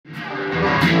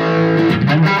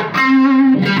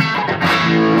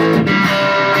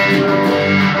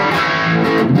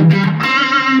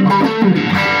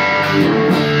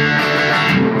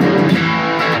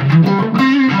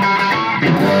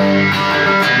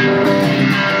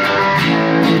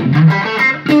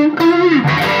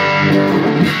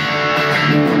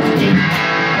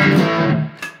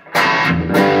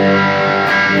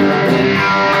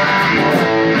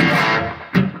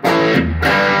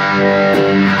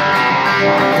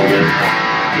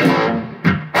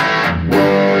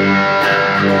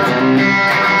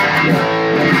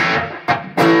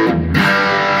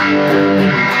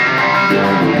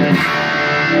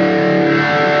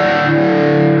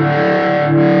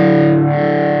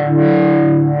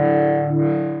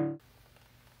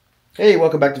Hey,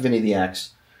 welcome back to Vinny the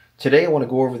Axe. Today I want to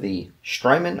go over the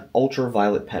Strymon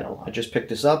Ultraviolet pedal. I just picked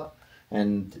this up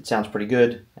and it sounds pretty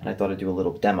good, and I thought I'd do a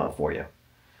little demo for you.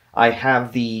 I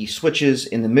have the switches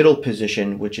in the middle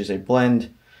position, which is a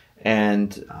blend,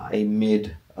 and a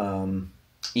mid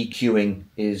EQing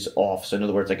is off. So in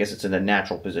other words, I guess it's in the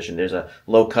natural position. There's a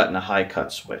low cut and a high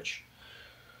cut switch.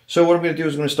 So what I'm going to do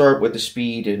is I'm going to start with the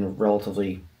speed in a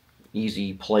relatively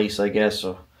easy place, I guess,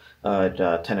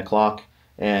 at 10 o'clock.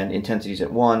 And intensities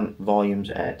at 1, volumes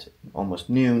at almost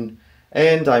noon.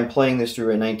 And I'm playing this through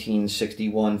a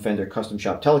 1961 Fender Custom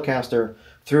Shop Telecaster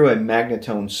through a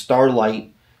Magnatone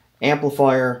Starlight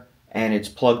amplifier, and it's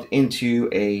plugged into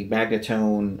a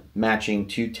Magnatone matching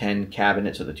 210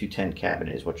 cabinet, so the 210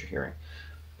 cabinet is what you're hearing.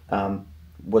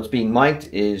 What's being mic'd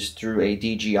is through a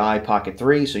DJI Pocket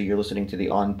 3, so you're listening to the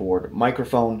onboard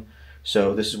microphone,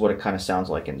 so this is what it kind of sounds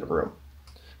like in the room.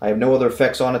 I have no other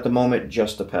effects on at the moment,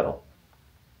 just the pedal.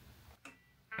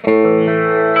 I'm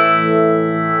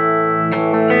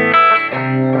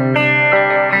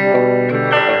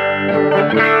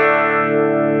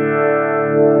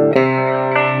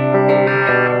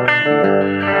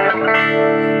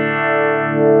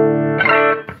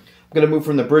going to move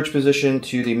from the bridge position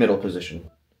to the middle position.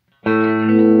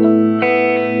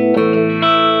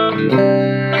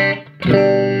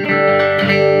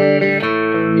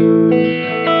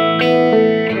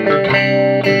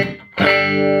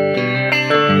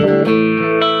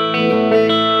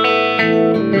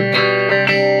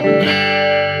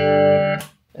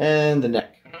 And the neck.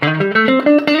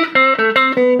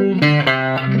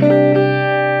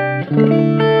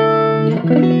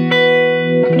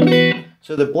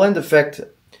 So the blend effect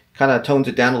kind of tones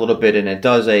it down a little bit, and it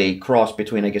does a cross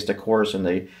between, I guess, the chorus and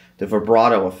the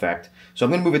vibrato effect. So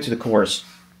I'm going to move it to the chorus.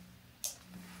 It's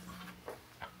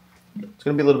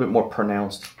going to be a little bit more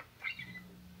pronounced.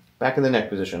 Back in the neck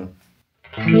position.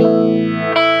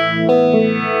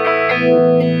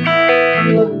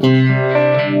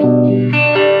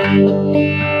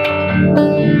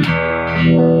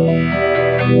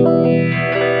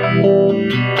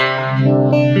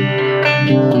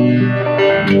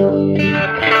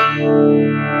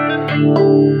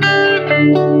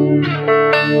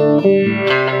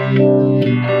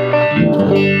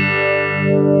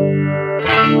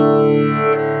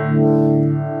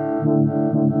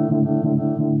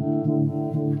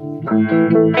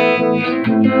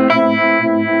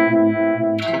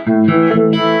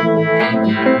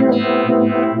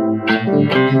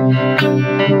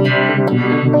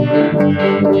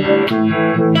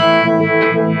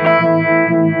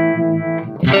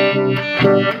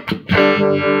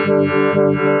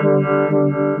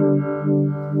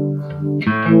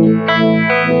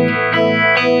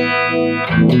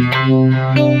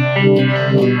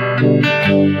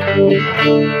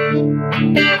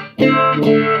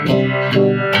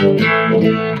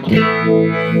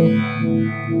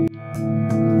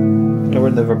 Now we're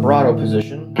in the vibrato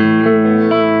position.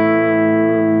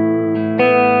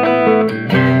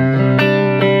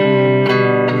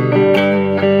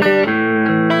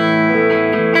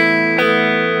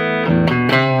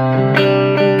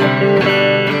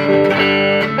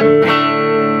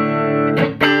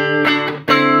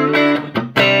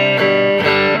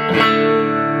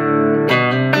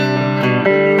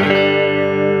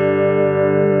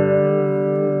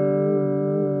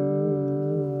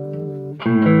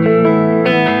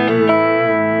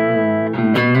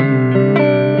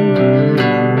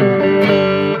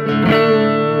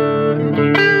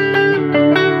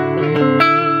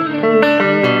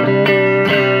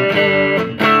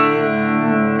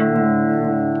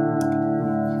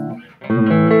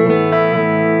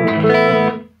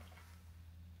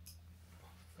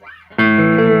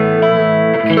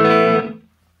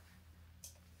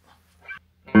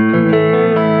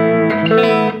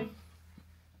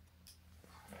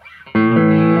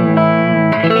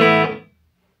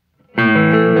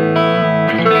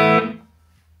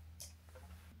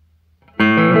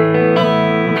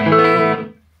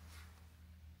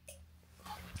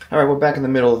 Alright, we're back in the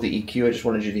middle of the EQ. I just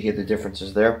wanted you to hear the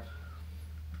differences there.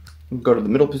 Go to the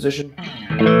middle position.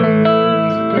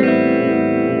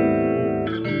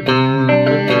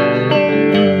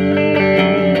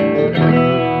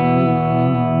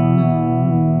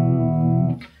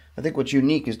 I think what's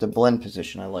unique is the blend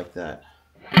position. I like that.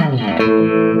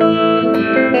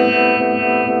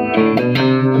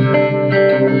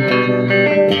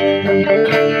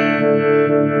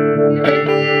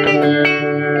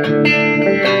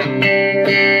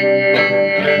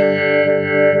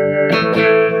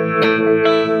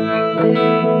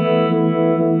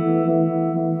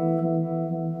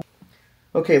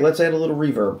 Okay, let's add a little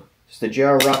reverb. It's the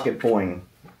JR Rocket Boing.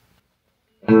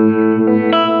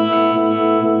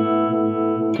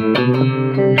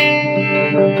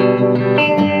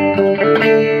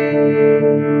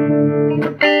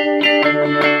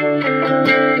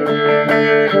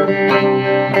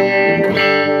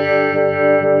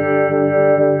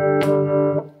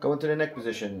 Go into the neck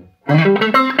position.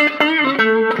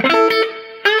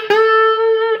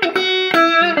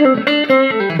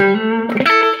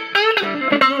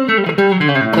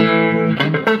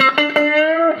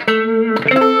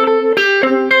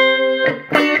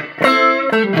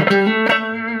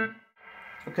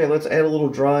 Okay, let's add a little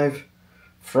drive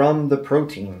from the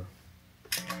protein.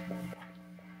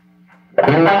 Let's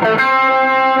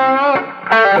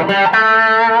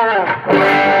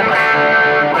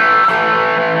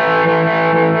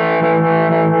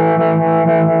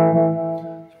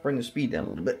bring the speed down a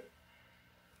little bit.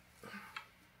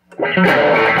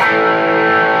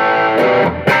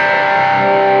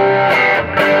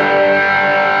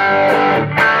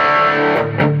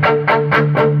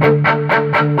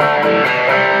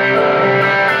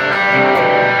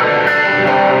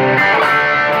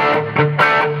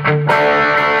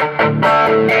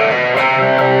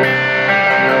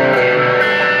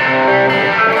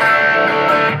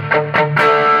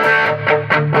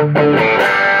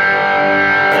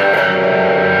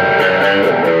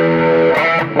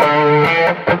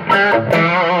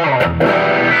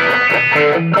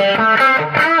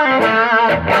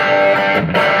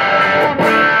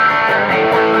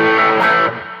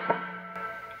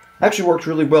 Actually works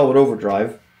really well with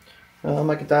overdrive.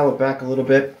 I can dial it back a little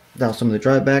bit, dial some of the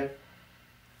drive back.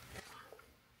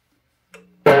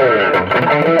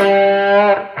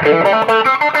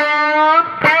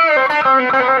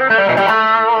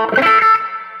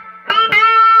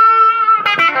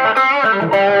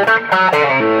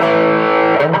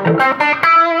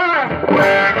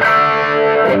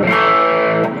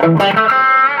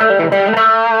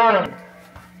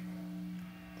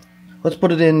 Let's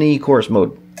put it in the chorus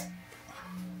mode.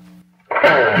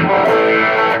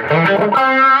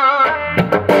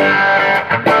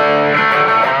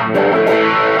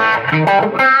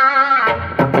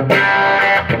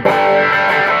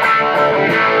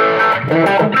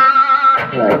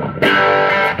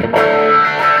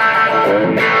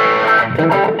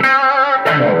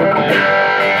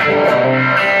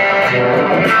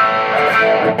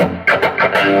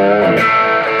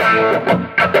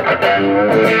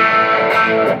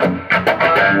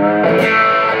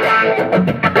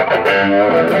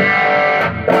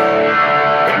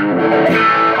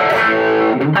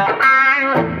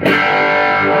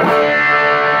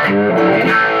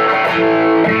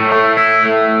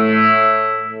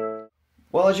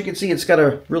 Well, as you can see, it's got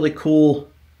a really cool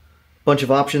bunch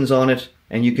of options on it,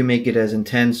 and you can make it as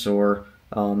intense or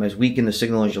as weak in the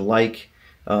signal as you like.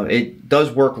 It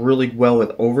does work really well with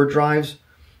overdrives,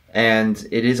 and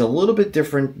it is a little bit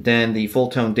different than the full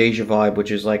tone Deja Vibe,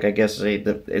 which is like, I guess,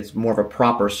 it's more of a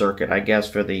proper circuit, I guess,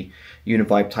 for the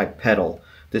Univibe type pedal.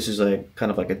 This is a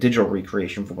kind of like a digital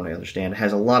recreation from what I understand. It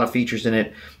has a lot of features in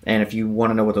it, and if you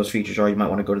want to know what those features are, you might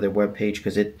want to go to their webpage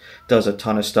because it does a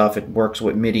ton of stuff. It works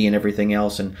with MIDI and everything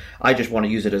else, and I just want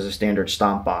to use it as a standard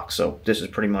stomp box, so this is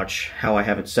pretty much how I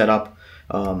have it set up.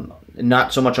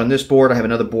 Not so much on this board. I have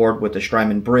another board with a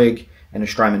Strymon Brig and a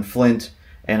Strymon Flint,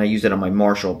 and I use it on my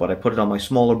Marshall, but I put it on my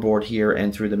smaller board here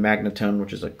and through the Magnatone,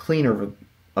 which is a cleaner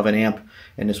of an amp,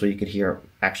 and this way you could hear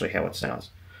actually how it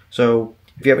sounds. So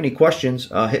if you have any questions,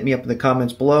 hit me up in the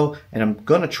comments below, and I'm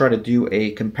going to try to do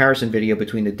a comparison video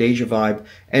between the Deja Vibe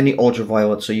and the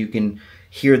Ultraviolet so you can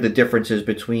hear the differences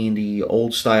between the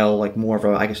old style, like more of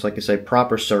a, I guess like I said,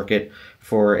 proper circuit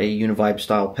for a Univibe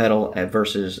style pedal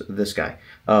versus this guy.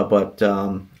 But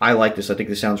I like this. I think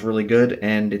this sounds really good,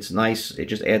 and it's nice. It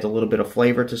just adds a little bit of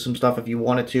flavor to some stuff if you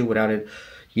wanted to without it,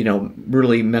 you know,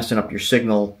 really messing up your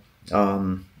signal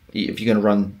if you're going to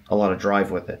run a lot of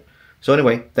drive with it. So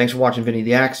anyway, thanks for watching Vinny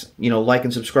the Axe. You know, like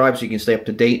and subscribe so you can stay up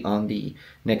to date on the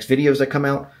next videos that come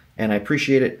out, and I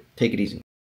appreciate it. Take it easy.